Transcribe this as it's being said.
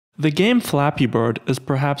The game FlappyBird is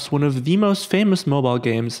perhaps one of the most famous mobile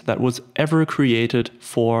games that was ever created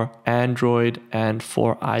for Android and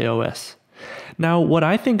for iOS. Now, what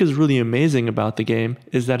I think is really amazing about the game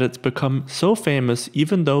is that it's become so famous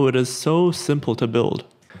even though it is so simple to build.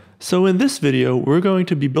 So in this video, we're going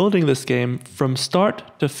to be building this game from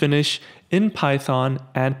start to finish in Python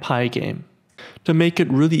and Pygame. To make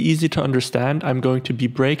it really easy to understand, I'm going to be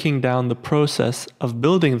breaking down the process of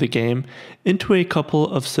building the game into a couple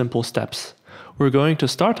of simple steps. We're going to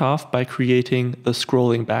start off by creating the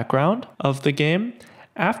scrolling background of the game.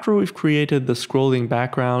 After we've created the scrolling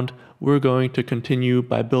background, we're going to continue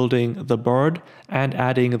by building the bird and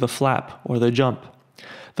adding the flap or the jump.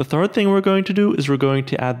 The third thing we're going to do is we're going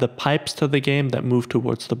to add the pipes to the game that move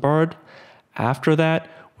towards the bird. After that,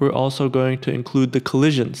 we're also going to include the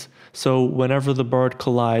collisions. So whenever the bird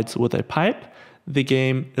collides with a pipe, the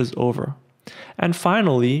game is over. And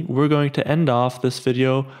finally, we're going to end off this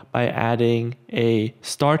video by adding a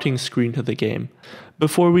starting screen to the game.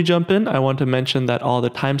 Before we jump in, I want to mention that all the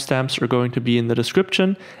timestamps are going to be in the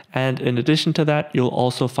description. And in addition to that, you'll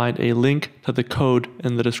also find a link to the code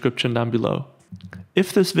in the description down below.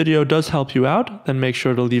 If this video does help you out, then make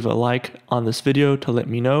sure to leave a like on this video to let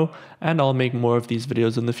me know, and I'll make more of these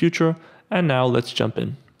videos in the future. And now let's jump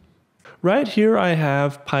in. Right here I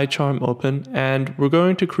have PyCharm open, and we're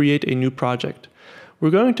going to create a new project.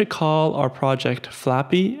 We're going to call our project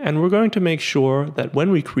Flappy, and we're going to make sure that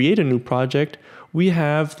when we create a new project, we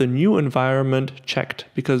have the new environment checked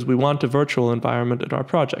because we want a virtual environment in our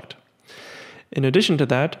project. In addition to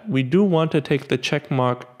that, we do want to take the check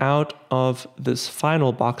mark out of this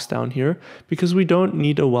final box down here because we don't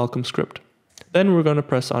need a welcome script. Then we're going to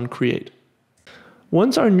press on create.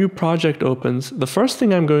 Once our new project opens, the first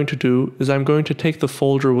thing I'm going to do is I'm going to take the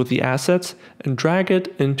folder with the assets and drag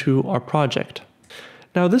it into our project.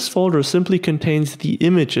 Now this folder simply contains the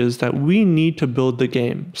images that we need to build the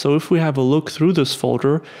game. So if we have a look through this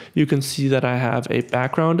folder, you can see that I have a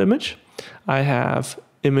background image. I have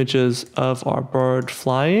images of our bird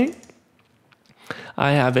flying.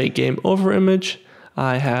 I have a game over image.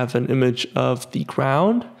 I have an image of the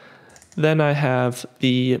ground. Then I have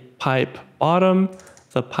the pipe bottom,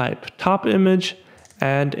 the pipe top image,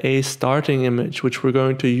 and a starting image, which we're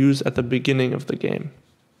going to use at the beginning of the game.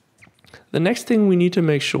 The next thing we need to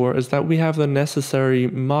make sure is that we have the necessary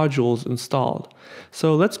modules installed.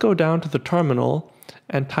 So let's go down to the terminal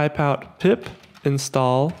and type out pip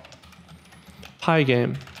install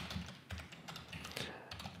Pygame.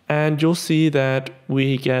 And you'll see that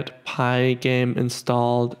we get Pygame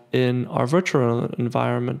installed in our virtual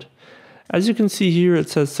environment. As you can see here, it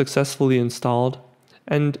says successfully installed.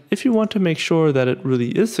 And if you want to make sure that it really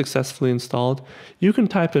is successfully installed, you can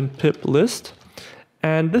type in pip list.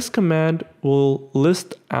 And this command will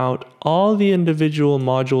list out all the individual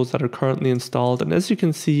modules that are currently installed. And as you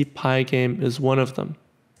can see, Pygame is one of them.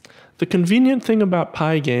 The convenient thing about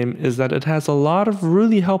Pygame is that it has a lot of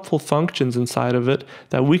really helpful functions inside of it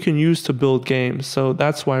that we can use to build games, so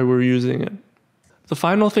that's why we're using it. The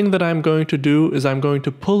final thing that I'm going to do is I'm going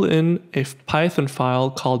to pull in a Python file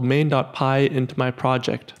called main.py into my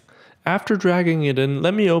project. After dragging it in,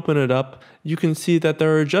 let me open it up. You can see that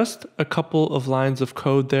there are just a couple of lines of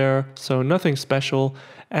code there, so nothing special.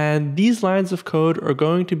 And these lines of code are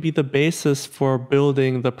going to be the basis for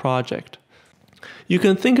building the project. You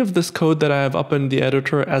can think of this code that I have up in the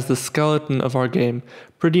editor as the skeleton of our game.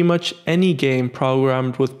 Pretty much any game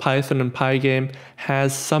programmed with Python and Pygame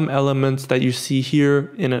has some elements that you see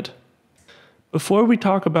here in it. Before we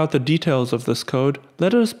talk about the details of this code,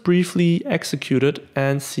 let us briefly execute it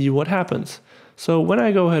and see what happens. So when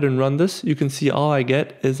I go ahead and run this, you can see all I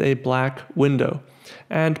get is a black window.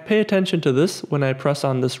 And pay attention to this. When I press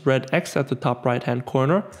on this red X at the top right hand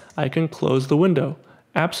corner, I can close the window.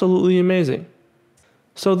 Absolutely amazing.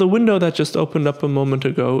 So the window that just opened up a moment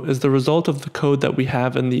ago is the result of the code that we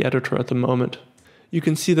have in the editor at the moment. You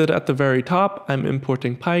can see that at the very top, I'm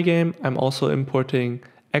importing Pygame. I'm also importing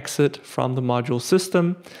exit from the module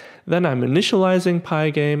system. Then I'm initializing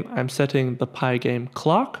Pygame. I'm setting the Pygame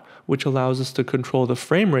clock, which allows us to control the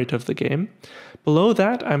frame rate of the game. Below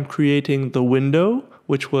that, I'm creating the window,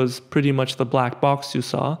 which was pretty much the black box you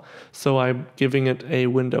saw. So I'm giving it a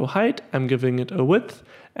window height, I'm giving it a width,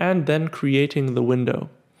 and then creating the window.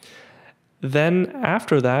 Then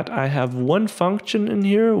after that, I have one function in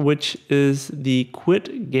here, which is the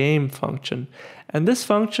quit game function. And this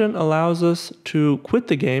function allows us to quit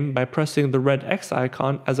the game by pressing the red X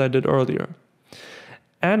icon as I did earlier.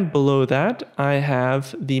 And below that, I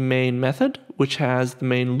have the main method, which has the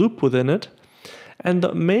main loop within it. And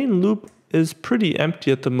the main loop is pretty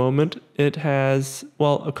empty at the moment. It has,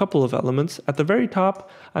 well, a couple of elements. At the very top,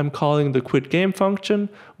 I'm calling the quit game function,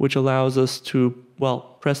 which allows us to,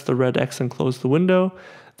 well, press the red X and close the window.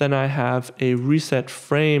 Then I have a reset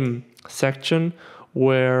frame section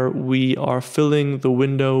where we are filling the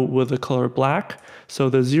window with the color black. So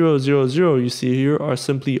the 0, 0, 0 you see here are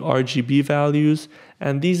simply RGB values,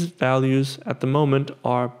 and these values at the moment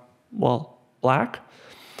are, well, black.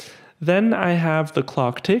 Then I have the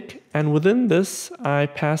clock tick, and within this I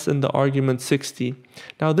pass in the argument 60.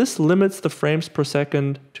 Now this limits the frames per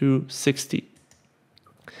second to 60.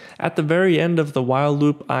 At the very end of the while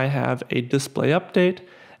loop I have a display update,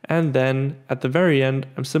 and then at the very end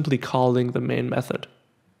I'm simply calling the main method.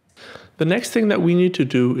 The next thing that we need to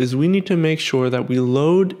do is we need to make sure that we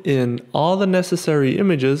load in all the necessary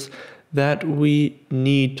images that we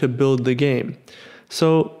need to build the game.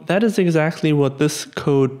 So that is exactly what this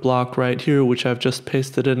code block right here, which I've just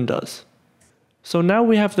pasted in, does. So now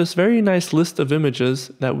we have this very nice list of images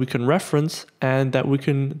that we can reference and that we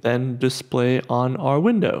can then display on our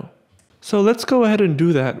window. So let's go ahead and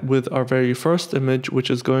do that with our very first image, which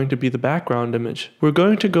is going to be the background image. We're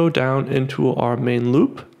going to go down into our main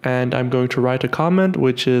loop, and I'm going to write a comment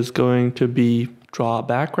which is going to be draw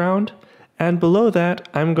background. And below that,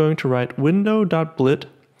 I'm going to write window.blit.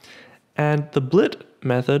 And the blit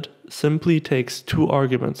method simply takes two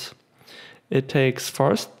arguments. It takes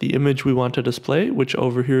first the image we want to display, which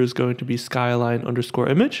over here is going to be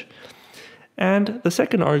skyline_image. And the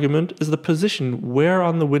second argument is the position where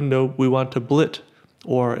on the window we want to blit,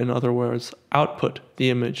 or in other words, output the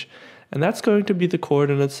image. And that's going to be the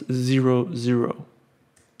coordinates 0, 0.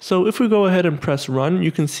 So if we go ahead and press run,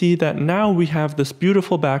 you can see that now we have this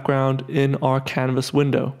beautiful background in our canvas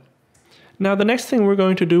window. Now the next thing we're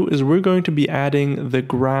going to do is we're going to be adding the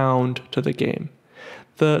ground to the game.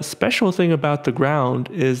 The special thing about the ground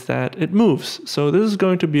is that it moves, so this is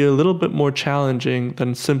going to be a little bit more challenging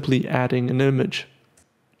than simply adding an image.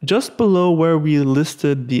 Just below where we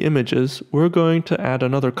listed the images, we're going to add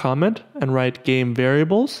another comment and write game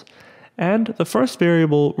variables. And the first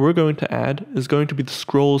variable we're going to add is going to be the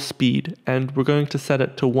scroll speed, and we're going to set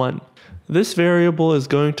it to 1. This variable is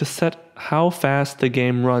going to set how fast the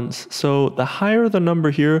game runs. So the higher the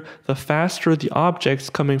number here, the faster the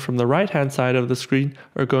objects coming from the right-hand side of the screen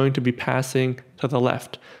are going to be passing to the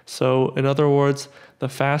left. So in other words, the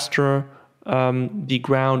faster the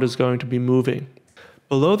ground is going to be moving.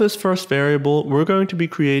 Below this first variable, we're going to be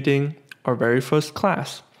creating our very first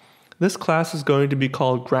class. This class is going to be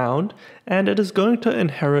called ground, and it is going to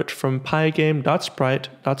inherit from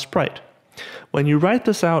pygame.sprite.sprite. When you write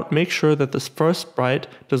this out, make sure that this first sprite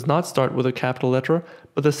does not start with a capital letter,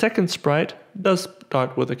 but the second sprite does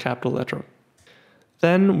start with a capital letter.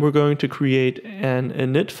 Then we're going to create an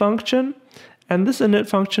init function, and this init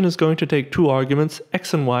function is going to take two arguments,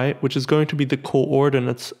 x and y, which is going to be the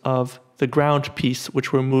coordinates of the ground piece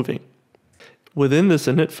which we're moving. Within this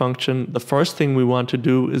init function, the first thing we want to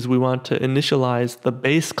do is we want to initialize the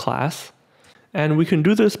base class. And we can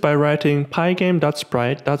do this by writing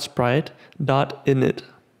pygame.sprite.sprite.init.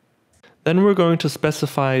 Then we're going to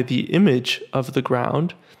specify the image of the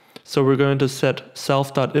ground. So we're going to set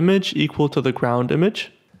self.image equal to the ground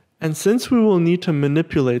image. And since we will need to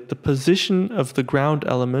manipulate the position of the ground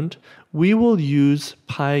element, we will use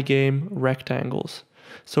Pygame rectangles.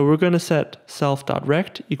 So we're going to set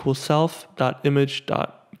self.rect equals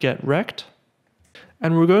self.image.getRect.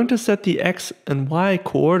 And we're going to set the x and y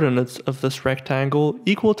coordinates of this rectangle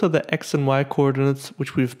equal to the x and y coordinates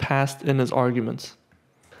which we've passed in as arguments.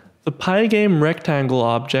 The Pygame rectangle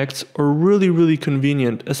objects are really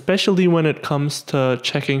convenient, especially when it comes to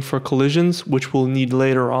checking for collisions, which we'll need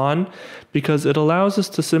later on, because it allows us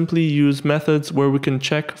to simply use methods where we can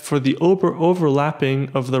check for the overlapping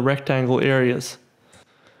of the rectangle areas.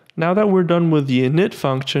 Now that we're done with the init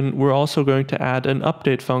function, we're also going to add an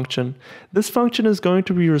update function. This function is going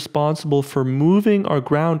to be responsible for moving our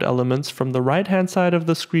ground elements from the right-hand side of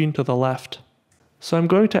the screen to the left. So I'm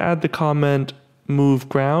going to add the comment move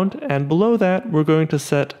ground, and below that we're going to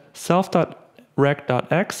set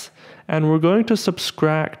self.rect.x, and we're going to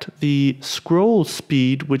subtract the scroll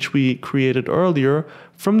speed which we created earlier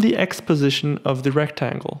from the x position of the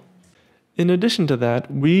rectangle. In addition to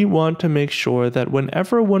that, we want to make sure that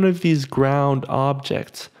whenever one of these ground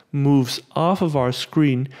objects moves off of our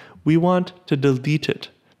screen, we want to delete it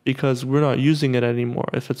because we're not using it anymore.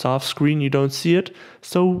 If it's off screen, you don't see it.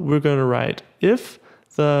 So we're going to write if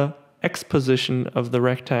the x position of the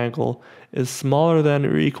rectangle is smaller than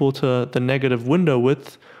or equal to the negative window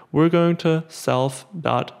width, we're going to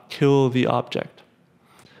self.kill the object.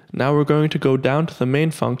 Now we're going to go down to the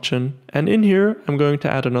main function, and in here I'm going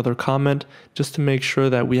to add another comment just to make sure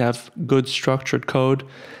that we have good structured code.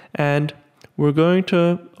 And we're going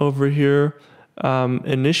to, over here,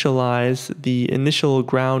 initialize the initial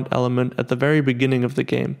ground element at the very beginning of the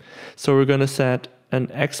game. So we're going to set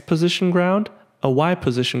an X position ground, a Y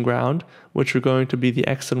position ground, which are going to be the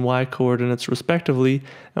X and Y coordinates respectively,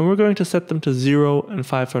 and we're going to set them to 0 and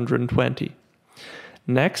 520.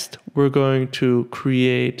 Next, we're going to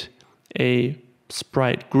create a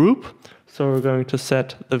sprite group. So we're going to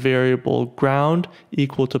set the variable ground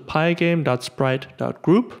equal to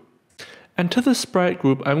pygame.sprite.group. And to the sprite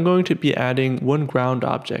group, I'm going to be adding one ground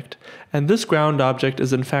object. And this ground object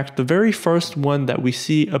is in fact the very first one that we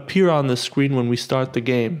see appear on the screen when we start the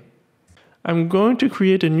game. I'm going to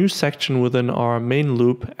create a new section within our main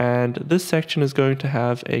loop, and this section is going to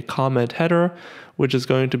have a comment header, which is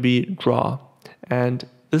going to be draw. And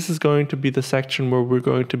this is going to be the section where we're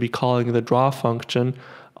going to be calling the draw function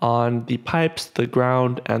on the pipes, the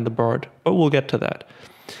ground, and the bird, but we'll get to that.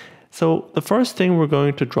 So the first thing we're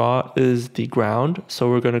going to draw is the ground. So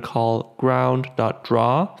we're going to call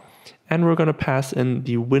ground.draw, and we're going to pass in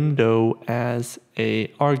the window as an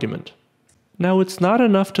argument. Now it's not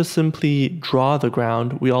enough to simply draw the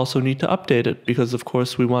ground, we also need to update it because of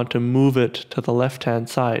course we want to move it to the left-hand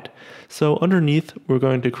side. So underneath we're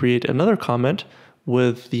going to create another comment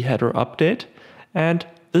with the header update, and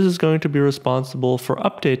this is going to be responsible for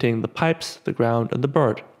updating the pipes, the ground, and the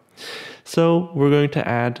bird. So we're going to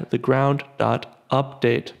add the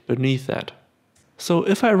ground.update beneath that. So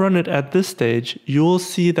if I run it at this stage, you'll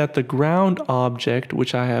see that the ground object,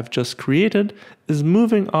 which I have just created, is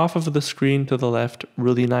moving off of the screen to the left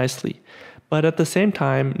really nicely. But at the same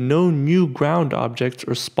time, no new ground objects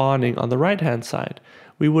are spawning on the right-hand side.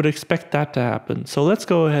 We would expect that to happen, so let's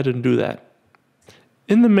go ahead and do that.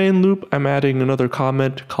 In the main loop, I'm adding another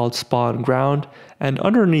comment called spawn ground, and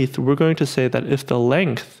underneath we're going to say that if the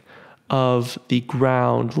length of the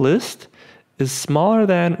ground list is smaller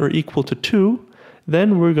than or equal to 2,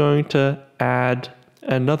 then we're going to add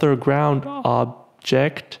another ground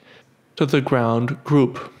object to the ground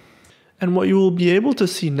group. And what you will be able to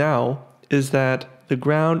see now is that the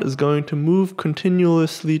ground is going to move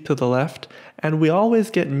continuously to the left, and we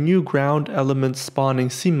always get new ground elements spawning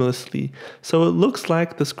seamlessly, so it looks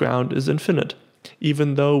like this ground is infinite,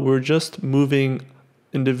 even though we're just moving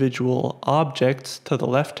individual objects to the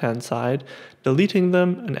left-hand side, deleting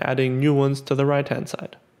them and adding new ones to the right-hand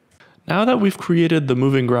side. Now that we've created the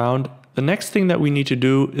moving ground, the next thing that we need to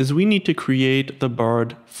do is we need to create the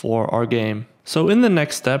bird for our game. So in the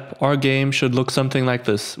next step, our game should look something like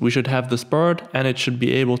this. We should have this bird and it should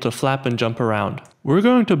be able to flap and jump around. We're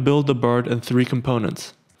going to build the bird in 3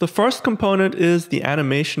 components. The first component is the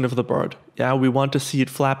animation of the bird. Yeah, we want to see it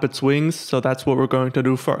flap its wings, so that's what we're going to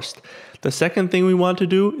do first. The second thing we want to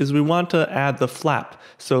do is we want to add the flap,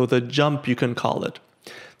 so the jump you can call it.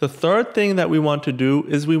 The third thing that we want to do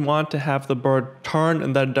is we want to have the bird turn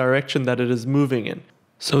in that direction that it is moving in.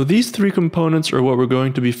 So these 3 components are what we're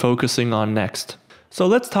going to be focusing on next. So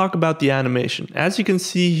let's talk about the animation. As you can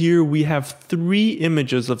see here, we have 3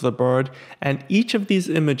 images of the bird, and each of these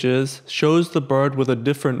images shows the bird with a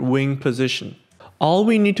different wing position. All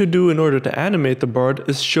we need to do in order to animate the bird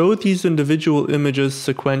is show these individual images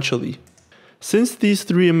sequentially. Since these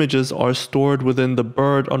 3 images are stored within the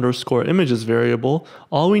bird_images variable,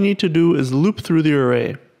 all we need to do is loop through the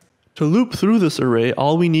array. To loop through this array,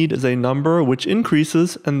 all we need is a number which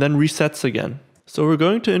increases and then resets again. So we're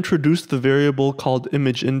going to introduce the variable called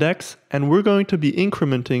image_index, and we're going to be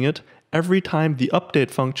incrementing it every time the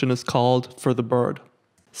update function is called for the bird.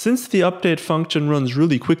 Since the update function runs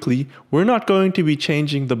really quickly, we're not going to be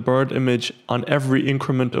changing the bird image on every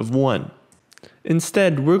increment of 1.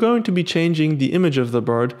 Instead, we're going to be changing the image of the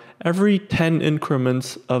bird every 10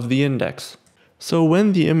 increments of the index. So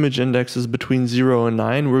when the image index is between 0 and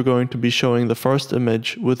 9, we're going to be showing the first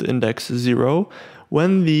image with index 0.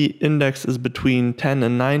 When the index is between 10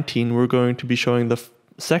 and 19, we're going to be showing the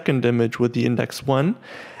second image with the index 1.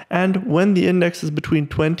 And when the index is between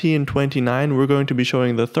 20 and 29, we're going to be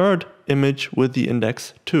showing the third image with the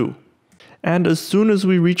index 2. And as soon as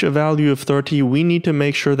we reach a value of 30, we need to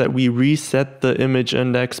make sure that we reset the image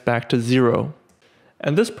index back to 0.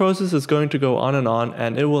 And this process is going to go on,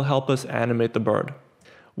 and it will help us animate the bird.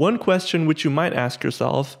 One question which you might ask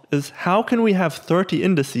yourself is, how can we have 30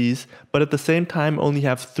 indices, but at the same time only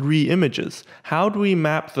have 3 images? How do we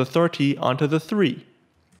map the 30 onto the 3?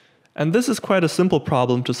 And this is quite a simple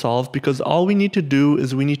problem to solve, because all we need to do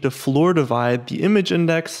is we need to floor divide the image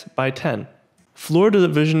index by 10. Floor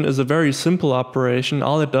division is a very simple operation.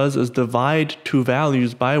 All it does is divide two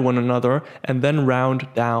values by one another and then round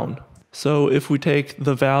down. So if we take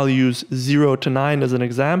the values 0 to 9 as an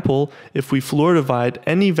example, if we floor divide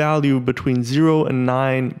any value between 0 and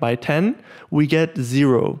 9 by 10, we get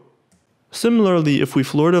 0. Similarly, if we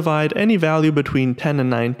floor divide any value between 10 and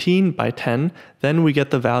 19 by 10, then we get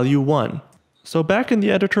the value 1. So back in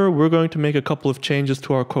the editor, we're going to make a couple of changes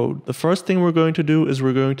to our code. The first thing we're going to do is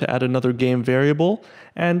we're going to add another game variable,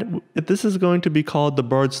 and this is going to be called the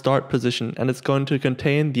bird start position, and it's going to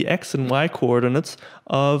contain the x and y coordinates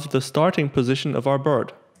of the starting position of our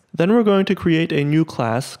bird. Then we're going to create a new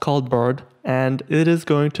class called bird, and it is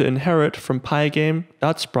going to inherit from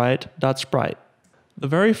pygame.sprite.sprite. The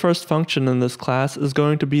very first function in this class is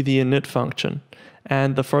going to be the init function.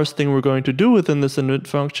 And the first thing we're going to do within this init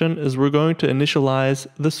function is we're going to initialize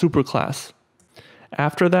the superclass.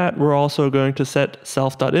 After that, we're also going to set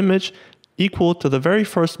self.image equal to the very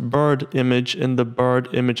first bird image in the bird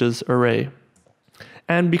images array.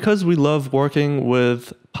 And because we love working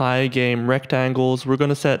with Pygame rectangles, we're going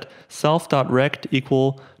to set self.rect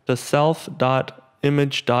equal to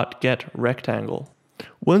self.image.getRectangle.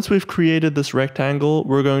 Once we've created this rectangle,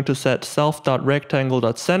 we're going to set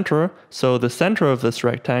self.rectangle.center, so the center of this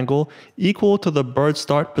rectangle, equal to the bird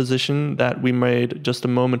start position that we made just a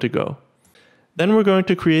moment ago. Then we're going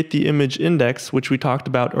to create the image index, which we talked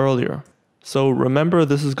about earlier. So remember,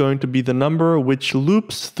 this is going to be the number which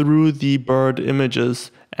loops through the bird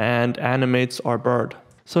images and animates our bird.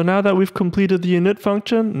 So now that we've completed the init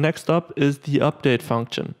function, next up is the update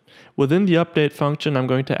function. Within the update function, I'm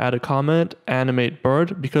going to add a comment, animate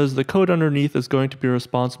bird, because the code underneath is going to be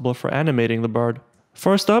responsible for animating the bird.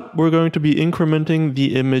 First up, we're going to be incrementing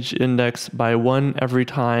the image index by 1 every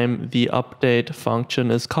time the update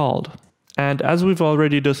function is called. And as we've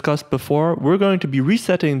already discussed before, we're going to be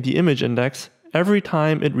resetting the image index every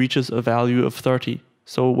time it reaches a value of 30.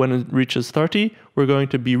 So when it reaches 30, we're going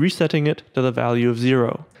to be resetting it to the value of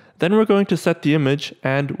 0. Then we're going to set the image,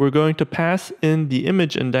 and we're going to pass in the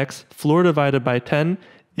image index floor divided by 10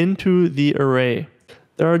 into the array.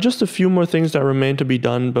 There are just a few more things that remain to be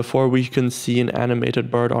done before we can see an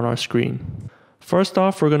animated bird on our screen. First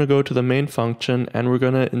off, we're going to go to the main function and we're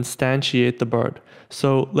going to instantiate the bird.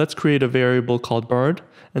 So let's create a variable called bird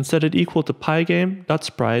and set it equal to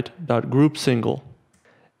pygame.sprite.groupSingle.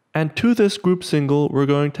 And to this group single, we're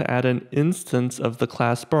going to add an instance of the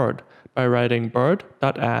class bird by writing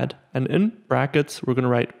bird.add, and in brackets, we're going to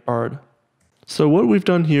write bird. So what we've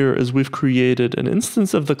done here is we've created an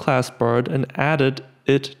instance of the class bird and added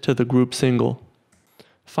it to the group single.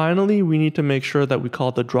 Finally, we need to make sure that we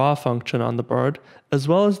call the draw function on the bird, as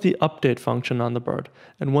well as the update function on the bird.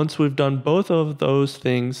 And once we've done both of those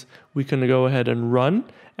things, we can go ahead and run,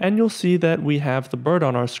 and you'll see that we have the bird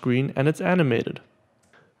on our screen and it's animated.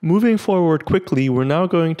 Moving forward quickly, we're now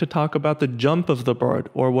going to talk about the jump of the bird,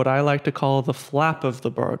 or what I like to call the flap of the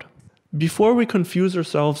bird. Before we confuse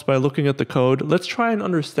ourselves by looking at the code, let's try and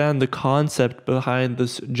understand the concept behind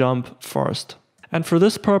this jump first. And for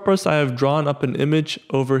this purpose, I have drawn up an image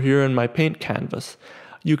over here in my paint canvas.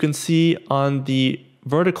 You can see on the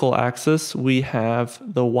vertical axis, we have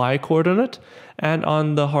the y coordinate, and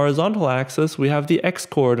on the horizontal axis, we have the x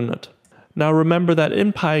coordinate. Now remember that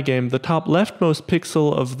in Pygame, the top leftmost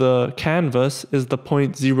pixel of the canvas is the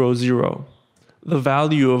point 0, 0. The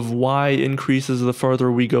value of y increases the further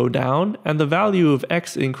we go down, and the value of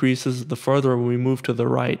x increases the further we move to the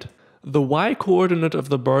right. The y coordinate of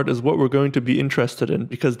the bird is what we're going to be interested in,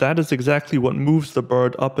 because that is exactly what moves the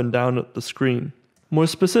bird up and down at the screen. More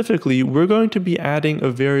specifically, we're going to be adding a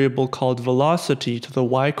variable called velocity to the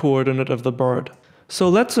y coordinate of the bird. So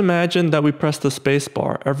let's imagine that we press the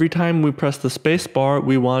spacebar. Every time we press the spacebar,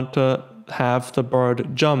 we want to have the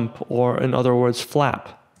bird jump, or in other words,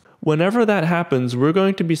 flap. Whenever that happens, we're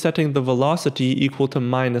going to be setting the velocity equal to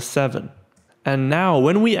 -7. And now,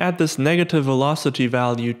 when we add this negative velocity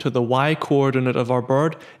value to the y coordinate of our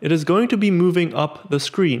bird, it is going to be moving up the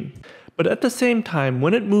screen. But at the same time,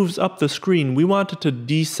 when it moves up the screen, we want it to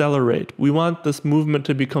decelerate. We want this movement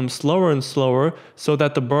to become slower and slower so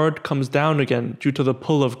that the bird comes down again due to the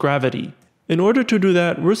pull of gravity. In order to do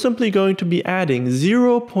that, we're simply going to be adding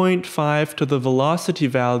 0.5 to the velocity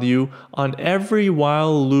value on every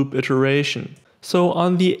while loop iteration. So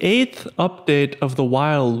on the 8th update of the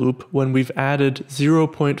while loop, when we've added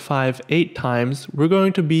 0.58 times, we're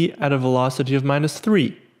going to be at a velocity of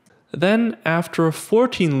 -3. Then after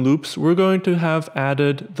 14 loops, we're going to have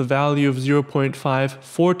added the value of 0.5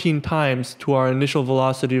 14 times to our initial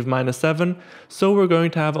velocity of -7, so we're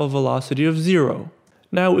going to have a velocity of 0.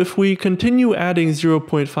 Now if we continue adding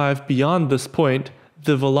 0.5 beyond this point,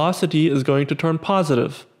 the velocity is going to turn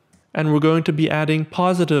positive. And we're going to be adding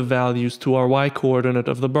positive values to our y-coordinate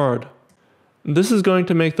of the bird. This is going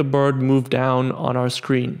to make the bird move down on our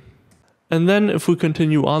screen. And then if we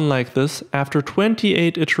continue on like this, after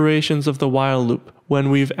 28 iterations of the while loop, when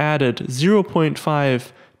we've added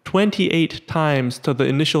 0.5 28 times to the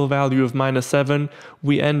initial value of -7,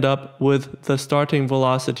 we end up with the starting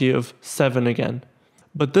velocity of 7 again.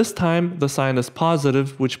 But this time the sign is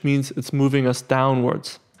positive, which means it's moving us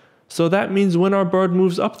downwards. So that means when our bird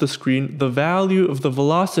moves up the screen, the value of the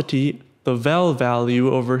velocity, the vel value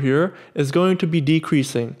over here, is going to be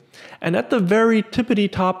decreasing. And at the very tippity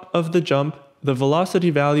top of the jump, the velocity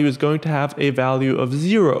value is going to have a value of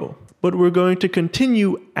 0. But we're going to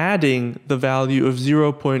continue adding the value of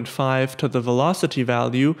 0.5 to the velocity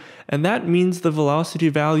value, and that means the velocity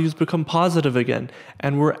values become positive again.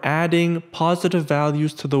 And we're adding positive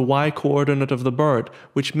values to the y-coordinate of the bird,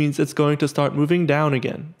 which means it's going to start moving down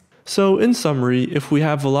again. So in summary, if we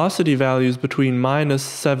have velocity values between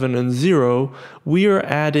 -7 and 0, we are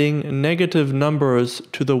adding negative numbers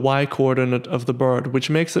to the y-coordinate of the bird, which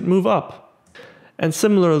makes it move up. And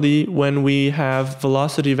similarly, when we have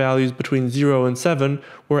velocity values between 0 and 7,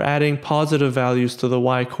 we're adding positive values to the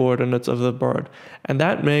y-coordinates of the bird, and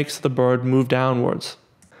that makes the bird move downwards.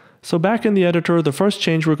 So back in the editor, the first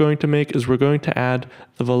change we're going to make is we're going to add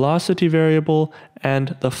the velocity variable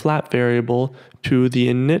and the flap variable to the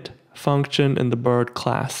init function in the bird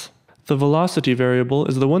class. The velocity variable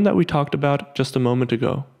is the one that we talked about just a moment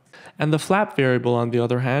ago. And the flap variable, on the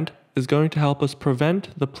other hand, is going to help us prevent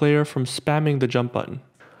the player from spamming the jump button.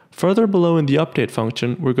 Further below in the update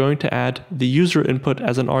function, we're going to add the user input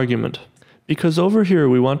as an argument. Because over here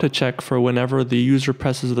we want to check for whenever the user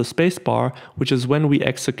presses the spacebar, which is when we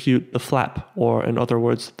execute the flap, or in other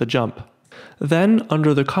words, the jump. Then,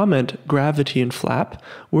 under the comment gravity and flap,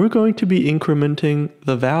 we're going to be incrementing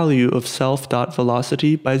the value of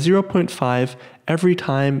self.velocity by 0.5 every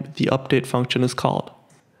time the update function is called.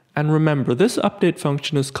 And remember, this update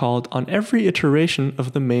function is called on every iteration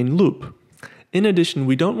of the main loop. In addition,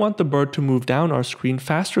 we don't want the bird to move down our screen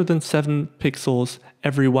faster than 7 pixels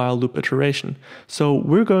every while loop iteration. So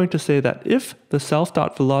we're going to say that if the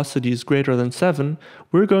self.velocity is greater than 7,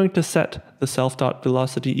 we're going to set the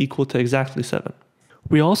self.velocity equal to exactly 7.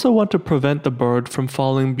 We also want to prevent the bird from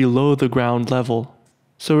falling below the ground level.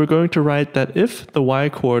 So we're going to write that if the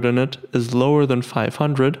y-coordinate is lower than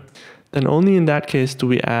 500, then only in that case do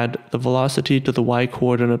we add the velocity to the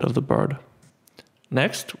y-coordinate of the bird.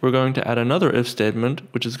 Next, we're going to add another if statement,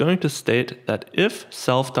 which is going to state that if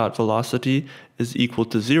self.velocity is equal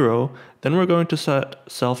to 0, then we're going to set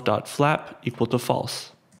self.flap equal to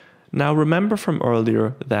false. Now remember from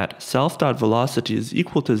earlier that self.velocity is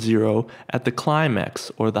equal to 0 at the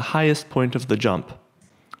climax, or the highest point of the jump.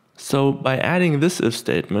 So by adding this if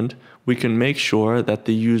statement, we can make sure that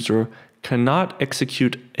the user cannot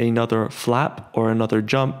execute another flap or another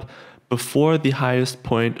jump before the highest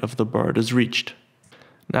point of the bird is reached.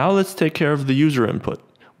 Now let's take care of the user input.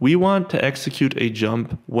 We want to execute a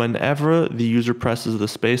jump whenever the user presses the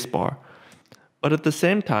spacebar. But at the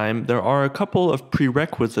same time, there are a couple of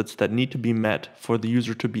prerequisites that need to be met for the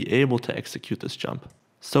user to be able to execute this jump.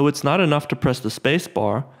 So it's not enough to press the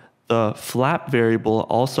spacebar. The flap variable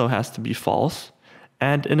also has to be false.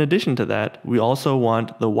 And in addition to that, we also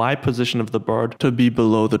want the Y position of the bird to be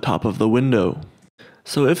below the top of the window.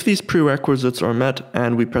 So if these prerequisites are met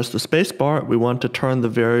and we press the spacebar, we want to turn the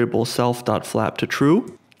variable self.flap to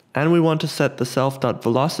true, and we want to set the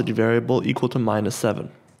self.velocity variable equal to -7.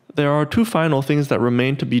 There are two final things that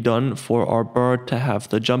remain to be done for our bird to have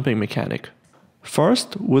the jumping mechanic.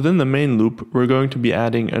 First, within the main loop, we're going to be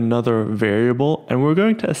adding another variable, and we're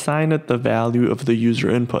going to assign it the value of the user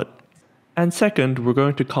input. And second, we're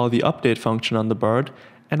going to call the update function on the bird,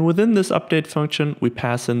 and within this update function, we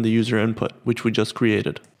pass in the user input, which we just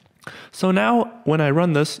created. So now, when I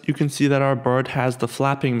run this, you can see that our bird has the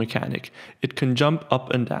flapping mechanic. It can jump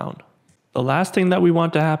up and down. The last thing that we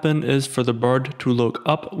want to happen is for the bird to look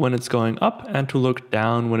up when it's going up and to look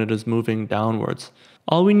down when it is moving downwards.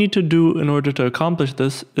 All we need to do in order to accomplish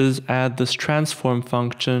this is add this transform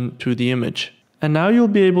function to the image. And now you'll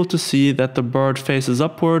be able to see that the bird faces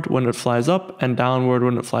upward when it flies up and downward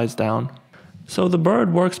when it flies down. So the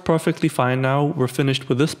bird works perfectly fine now. We're finished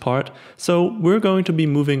with this part. So we're going to be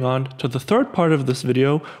moving on to the third part of this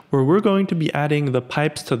video, where we're going to be adding the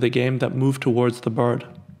pipes to the game that move towards the bird.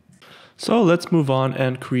 So let's move on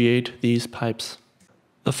and create these pipes.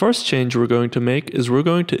 The first change we're going to make is we're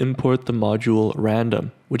going to import the module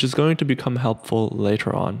random, which is going to become helpful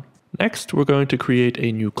later on. Next, we're going to create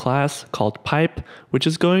a new class called pipe, which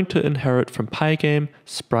is going to inherit from Pygame,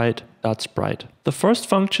 sprite, pipe.sprite. The first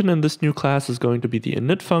function in this new class is going to be the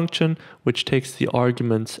init function, which takes the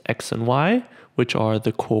arguments x and y, which are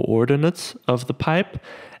the coordinates of the pipe.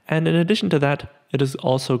 And in addition to that, it is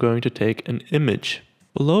also going to take an image.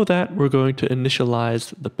 Below that, we're going to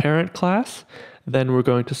initialize the parent class. Then we're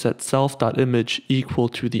going to set self.image equal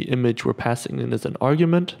to the image we're passing in as an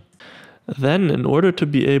argument. Then, in order to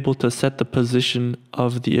be able to set the position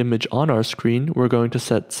of the image on our screen, we're going to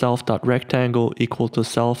set self.rectangle equal to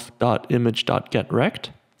self.image.getRect.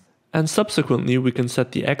 And subsequently, we can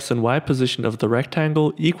set the x and y position of the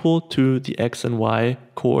rectangle equal to the x and y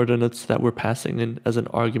coordinates that we're passing in as an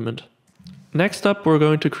argument. Next up, we're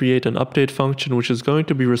going to create an update function which is going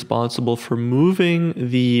to be responsible for moving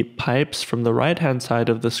the pipes from the right-hand side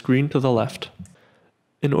of the screen to the left.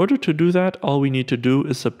 In order to do that, all we need to do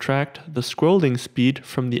is subtract the scrolling speed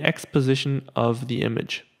from the x position of the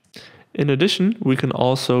image. In addition, we can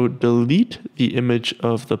also delete the image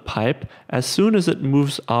of the pipe as soon as it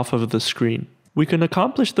moves off of the screen. We can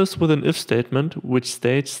accomplish this with an if statement, which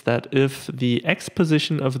states that if the x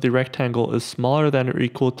position of the rectangle is smaller than or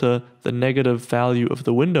equal to the negative value of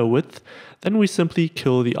the window width, then we simply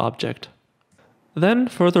kill the object. Then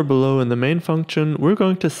further below in the main function, we're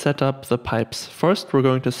going to set up the pipes. First, we're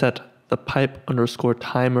going to set the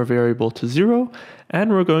pipe_timer variable to 0,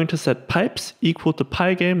 and we're going to set pipes equal to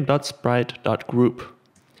pygame.sprite.group.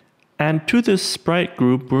 And to this sprite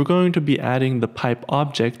group, we're going to be adding the pipe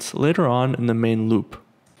objects later on in the main loop.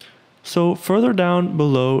 So further down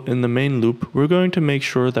below in the main loop, we're going to make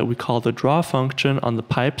sure that we call the draw function on the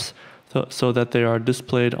pipes so that they are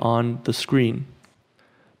displayed on the screen.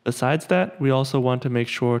 Besides that, we also want to make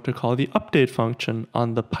sure to call the update function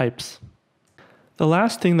on the pipes. The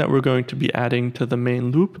last thing that we're going to be adding to the main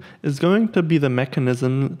loop is going to be the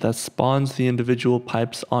mechanism that spawns the individual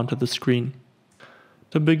pipes onto the screen.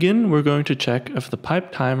 To begin, we're going to check if the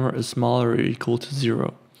pipe timer is smaller or equal to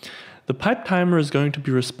 0. The pipe timer is going to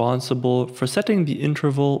be responsible for setting the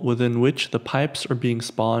interval within which the pipes are being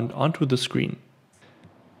spawned onto the screen.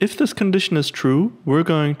 If this condition is true, we're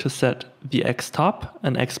going to set the xtop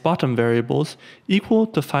and xbottom variables equal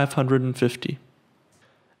to 550.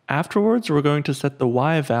 Afterwards, we're going to set the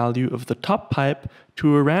y value of the top pipe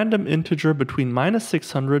to a random integer between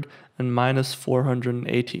 -600 and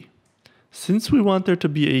 -480. Since we want there to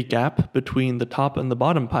be a gap between the top and the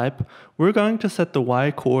bottom pipe, we're going to set the y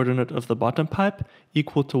coordinate of the bottom pipe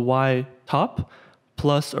equal to y top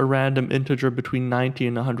plus a random integer between 90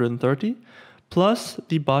 and 130 plus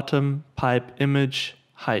the bottom pipe image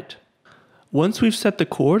height. Once we've set the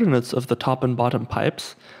coordinates of the top and bottom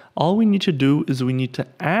pipes, all we need to do is we need to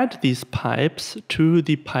add these pipes to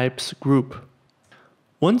the pipes group.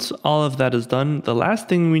 Once all of that is done, the last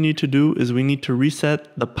thing we need to do is we need to reset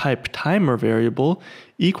the pipe timer variable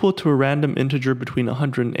equal to a random integer between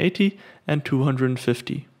 180 and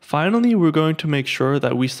 250. Finally, we're going to make sure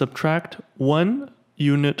that we subtract 1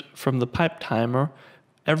 unit from the pipe timer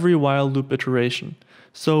every while loop iteration.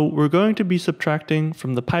 So we're going to be subtracting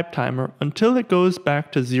from the pipe timer until it goes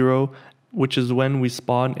back to 0, which is when we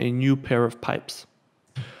spawn a new pair of pipes.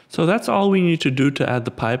 So that's all we need to do to add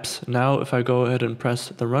the pipes. Now if I go ahead and press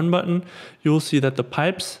the run button, you'll see that the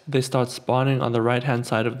pipes, they start spawning on the right hand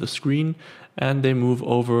side of the screen and they move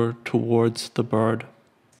over towards the bird.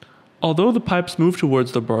 Although the pipes move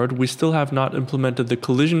towards the bird, we still have not implemented the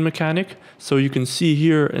collision mechanic, so you can see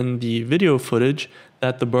here in the video footage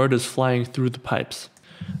that the bird is flying through the pipes.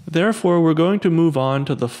 Therefore, we're going to move on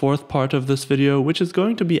to the fourth part of this video, which is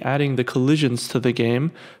going to be adding the collisions to the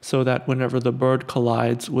game so that whenever the bird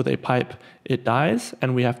collides with a pipe, it dies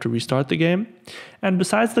and we have to restart the game. And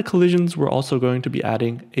besides the collisions, we're also going to be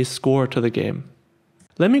adding a score to the game.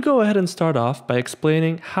 Let me go ahead and start off by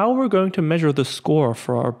explaining how we're going to measure the score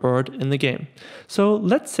for our bird in the game. So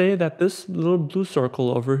let's say that this little blue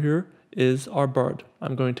circle over here is our bird.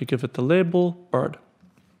 I'm going to give it the label bird.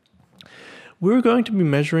 We're going to be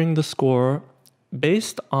measuring the score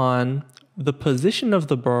based on the position of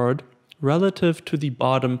the bird relative to the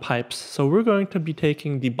bottom pipes. So we're going to be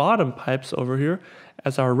taking the bottom pipes over here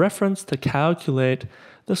as our reference to calculate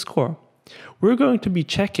the score. We're going to be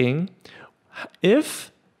checking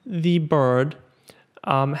if the bird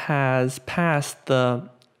has passed the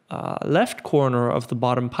left corner of the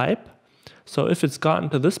bottom pipe. So if it's gotten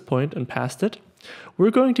to this point and passed it,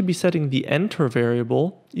 we're going to be setting the enter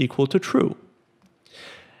variable equal to true.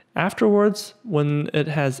 Afterwards, when it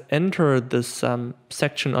has entered this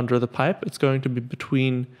section under the pipe, it's going to be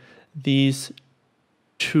between these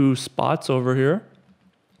two spots over here.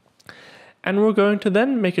 And we're going to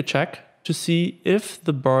then make a check to see if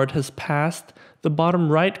the bird has passed the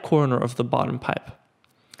bottom right corner of the bottom pipe.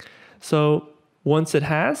 So Once it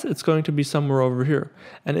has, it's going to be somewhere over here.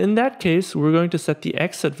 And in that case, we're going to set the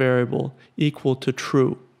exit variable equal to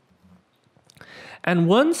true. And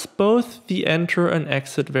once both the enter and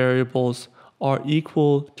exit variables are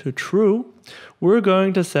equal to true, we're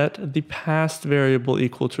going to set the past variable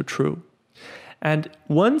equal to true. And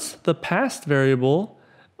once the past variable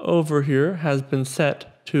over here has been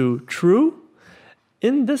set to true,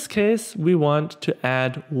 in this case, we want to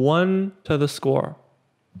add 1 to the score.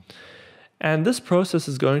 And this process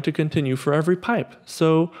is going to continue for every pipe.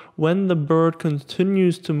 So when the bird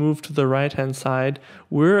continues to move to the right-hand side,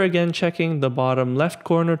 we're again checking the bottom left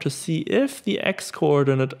corner to see if the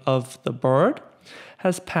x-coordinate of the bird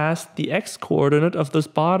has passed the x-coordinate of this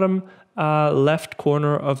bottom left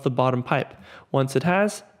corner of the bottom pipe. Once it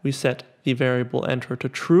has, we set the variable enter to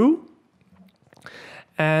true.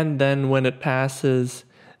 And then when it passes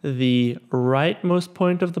the rightmost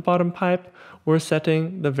point of the bottom pipe, we're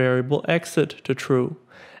setting the variable exit to true.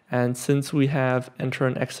 And since we have enter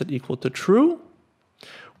and exit equal to true,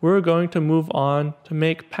 we're going to move on to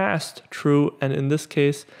make past true. And in this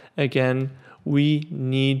case, again, we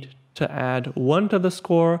need to add 1 to the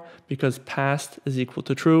score because past is equal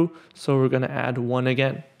to true. So we're going to add 1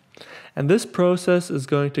 again. And this process is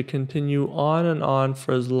going to continue on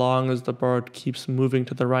for as long as the bird keeps moving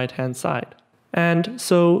to the right-hand side. And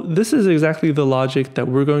so this is exactly the logic that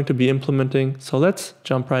we're going to be implementing. So let's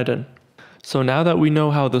jump right in. So now that we know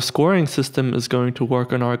how the scoring system is going to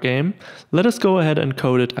work in our game, let us go ahead and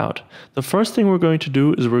code it out. The first thing we're going to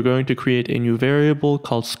do is we're going to create a new variable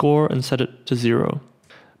called score and set it to 0.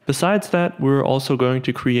 Besides that, we're also going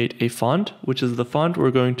to create a font, which is the font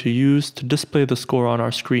we're going to use to display the score on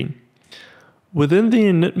our screen. Within the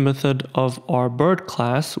init method of our bird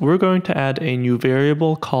class, we're going to add a new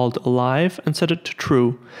variable called alive and set it to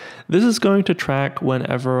true. This is going to track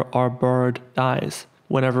whenever our bird dies.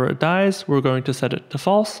 Whenever it dies, we're going to set it to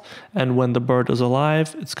false, and when the bird is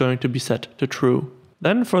alive, it's going to be set to true.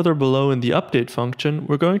 Then further below in the update function,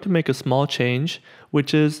 we're going to make a small change,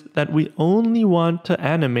 which is that we only want to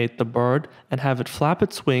animate the bird and have it flap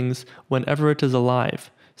its wings whenever it is alive.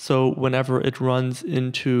 So whenever it runs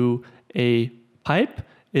into a pipe,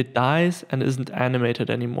 it dies and isn't animated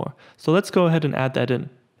anymore. So let's go ahead and add that in.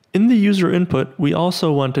 In the user input, we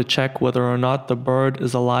also want to check whether or not the bird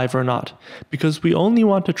is alive or not, because we only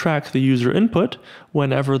want to track the user input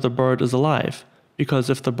whenever the bird is alive. Because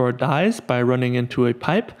if the bird dies by running into a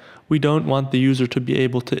pipe, we don't want the user to be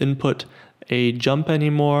able to input a jump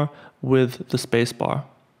anymore with the spacebar.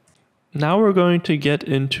 Now we're going to get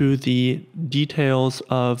into the details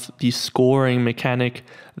of the scoring mechanic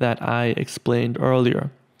that I explained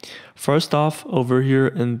earlier. First off, over here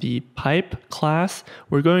in the pipe class,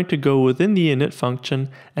 we're going to go within the init function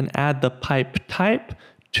and add the pipe type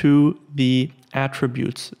to the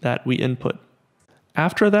attributes that we input.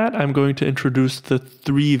 After that, I'm going to introduce the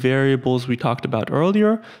 3 variables we talked about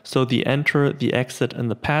earlier, so the enter, the exit, and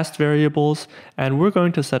the past variables, and we're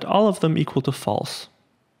going to set all of them equal to false.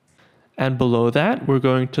 And below that, we're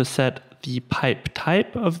going to set the pipe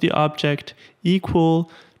type of the object equal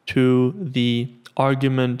to the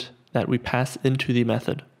argument that we pass into the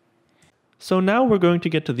method. So now we're going to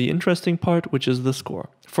get to the interesting part, which is the score.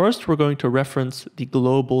 First, we're going to reference the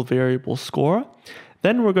global variable score.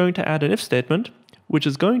 Then we're going to add an if statement, which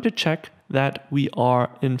is going to check that we are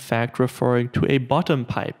in fact referring to a bottom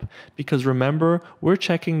pipe. Because remember, we're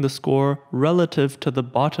checking the score relative to the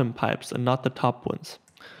bottom pipes and not the top ones.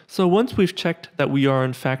 So once we've checked that we are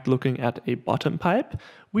in fact looking at a bottom pipe,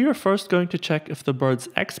 we are first going to check if the bird's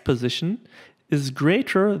X position is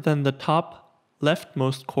greater than the top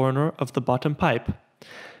leftmost corner of the bottom pipe,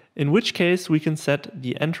 in which case we can set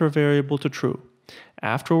the enter variable to true.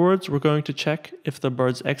 Afterwards, we're going to check if the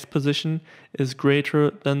bird's X position is greater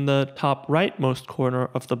than the top rightmost corner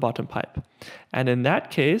of the bottom pipe. And in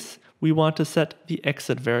that case, we want to set the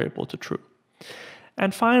exit variable to true.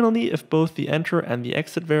 And finally, if both the enter and the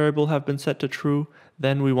exit variable have been set to true,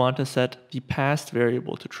 then we want to set the past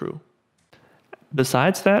variable to true.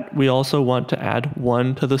 Besides that, we also want to add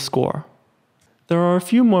 1 to the score. There are a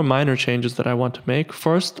few more minor changes that I want to make.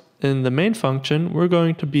 First, in the main function, we're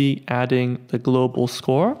going to be adding the global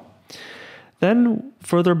score. Then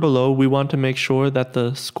further below, we want to make sure that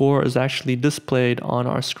the score is actually displayed on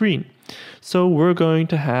our screen. So we're going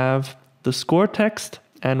to have the score text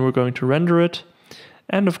and we're going to render it.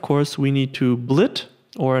 And of course, we need to blit,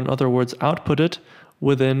 or in other words, output it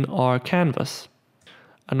within our canvas.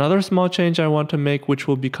 Another small change I want to make, which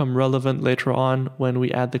will become relevant later on when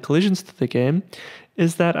we add the collisions to the game,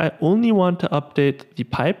 is that I only want to update the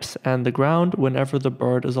pipes and the ground whenever the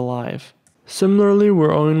bird is alive. Similarly,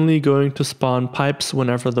 we're only going to spawn pipes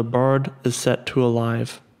whenever the bird is set to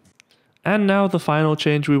alive. And now the final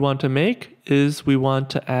change we want to make is we want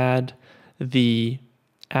to add the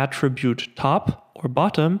attribute top or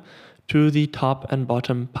bottom to the top and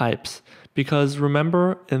bottom pipes. Because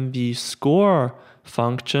remember, in the score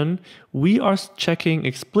function, we are checking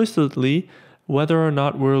explicitly whether or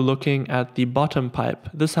not we're looking at the bottom pipe.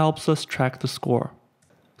 This helps us track the score.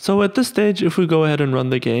 So at this stage, if we go ahead and run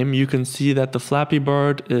the game, you can see that the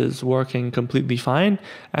FlappyBird is working completely fine,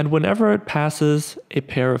 and whenever it passes a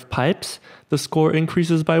pair of pipes, the score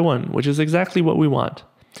increases by 1, which is exactly what we want.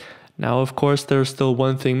 Now, of course, there's still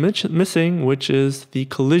one thing missing, which is the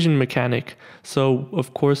collision mechanic. So,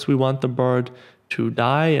 of course, we want the bird to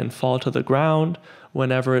die and fall to the ground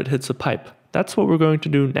whenever it hits a pipe. That's what we're going to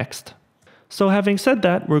do next. So having said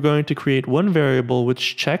that, we're going to create one variable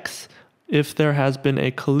which checks if there has been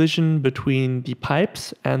a collision between the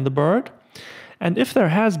pipes and the bird. And if there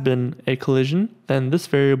has been a collision, then this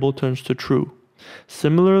variable turns to true.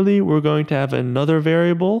 Similarly, we're going to have another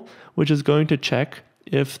variable which is going to check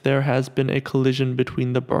if there has been a collision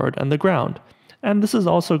between the bird and the ground. And this is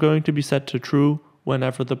also going to be set to true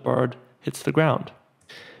whenever the bird hits the ground.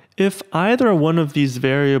 If either one of these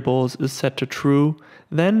variables is set to true,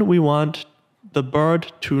 then we want the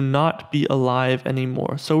bird to not be alive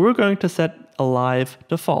anymore. So we're going to set alive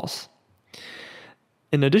to false.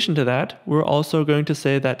 In addition to that, we're also going to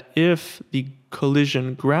say that if the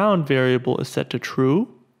collision ground variable is set to true,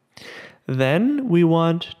 then we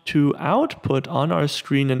want to output on our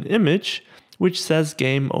screen an image which says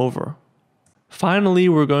game over. Finally,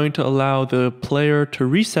 we're going to allow the player to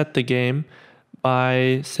reset the game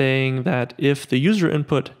by saying that if the user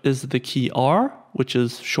input is the key R, which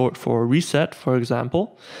is short for reset, for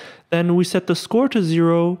example, then we set the score to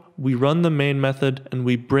 0, we run the main method, and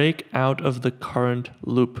we break out of the current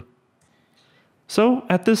loop. So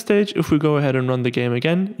at this stage, if we go ahead and run the game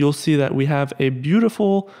again, you'll see that we have a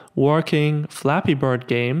beautiful working FlappyBird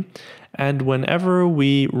game, and whenever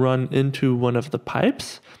we run into one of the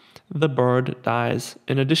pipes, the bird dies.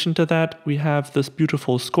 In addition to that, we have this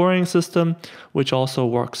beautiful scoring system, which also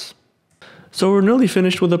works. So we're nearly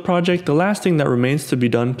finished with the project. The last thing that remains to be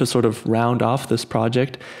done to sort of round off this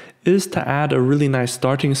project is to add a really nice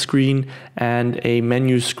starting screen and a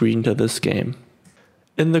menu screen to this game.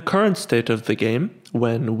 In the current state of the game,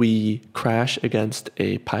 when we crash against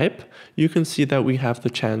a pipe, you can see that we have the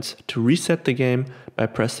chance to reset the game by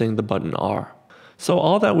pressing the button R. So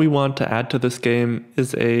all that we want to add to this game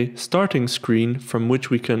is a starting screen from which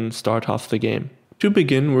we can start off the game. To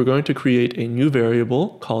begin, we're going to create a new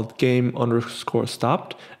variable called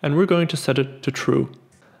game_stopped, and we're going to set it to true.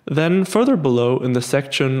 Then further below in the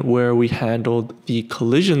section where we handled the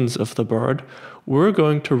collisions of the bird, we're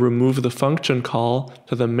going to remove the function call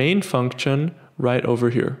to the main function right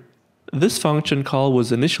over here. This function call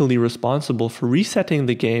was initially responsible for resetting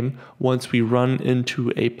the game once we run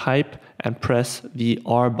into a pipe and press the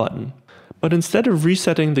R button. But instead of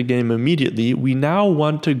resetting the game immediately, we now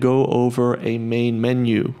want to go over a main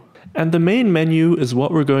menu. And the main menu is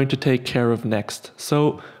what we're going to take care of next.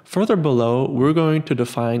 So further below, we're going to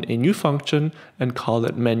define a new function and call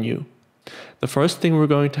it menu. The first thing we're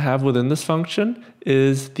going to have within this function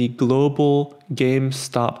is the global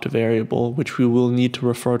game_stopped variable, which we will need to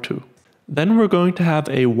refer to. Then we're going to have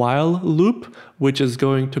a while loop, which is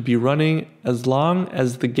going to be running as long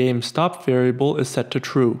as the game_stopped variable is set to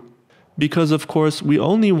true. Because of course we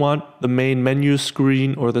only want the main menu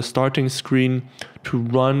screen or the starting screen to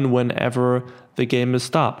run whenever the game is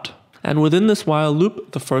stopped. And within this while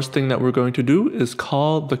loop, the first thing that we're going to do is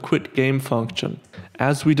call the quitGame function.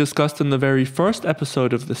 As we discussed in the very first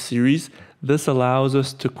episode of the series, this allows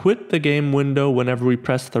us to quit the game window whenever we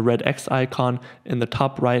press the red X icon in the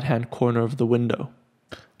top right hand corner of the window.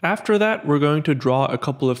 After that, we're going to draw a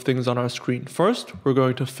couple of things on our screen. First, we're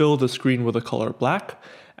going to fill the screen with the color black.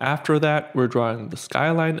 After that, we're drawing the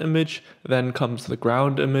skyline image, then comes the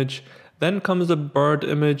ground image, then comes the bird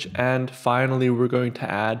image, and finally we're going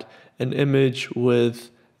to add an image with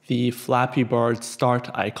the FlappyBird start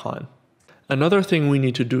icon. Another thing we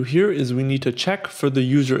need to do here is we need to check for the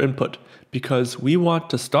user input, because we want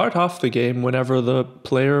to start off the game whenever the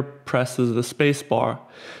player presses the space bar.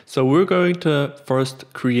 So we're going to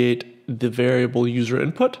first create the variable user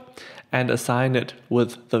input and assign it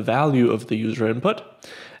with the value of the user input.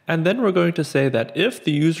 And then we're going to say that if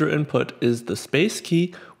the user input is the space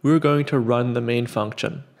key, we're going to run the main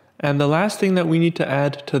function. And the last thing that we need to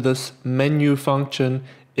add to this menu function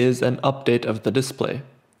is an update of the display.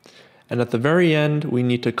 And at the very end, we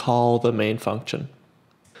need to call the main function.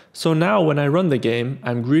 So now when I run the game,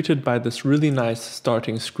 I'm greeted by this really nice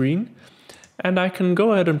starting screen. and I can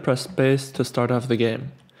go ahead and press space to start off the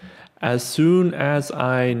game. As soon as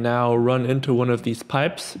I now run into one of these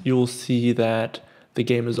pipes, you'll see that the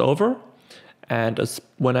game is over, and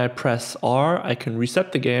when I press R, I can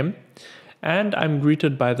reset the game, and I'm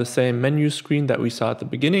greeted by the same menu screen that we saw at the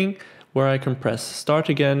beginning, where I can press start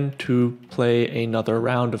again to play another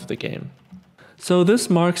round of the game. So this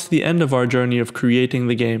marks the end of our journey of creating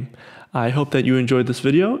the game. I hope that you enjoyed this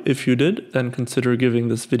video. If you did, then consider giving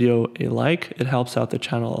this video a like. It helps out the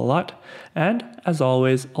channel a lot. And as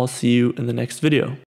always, I'll see you in the next video.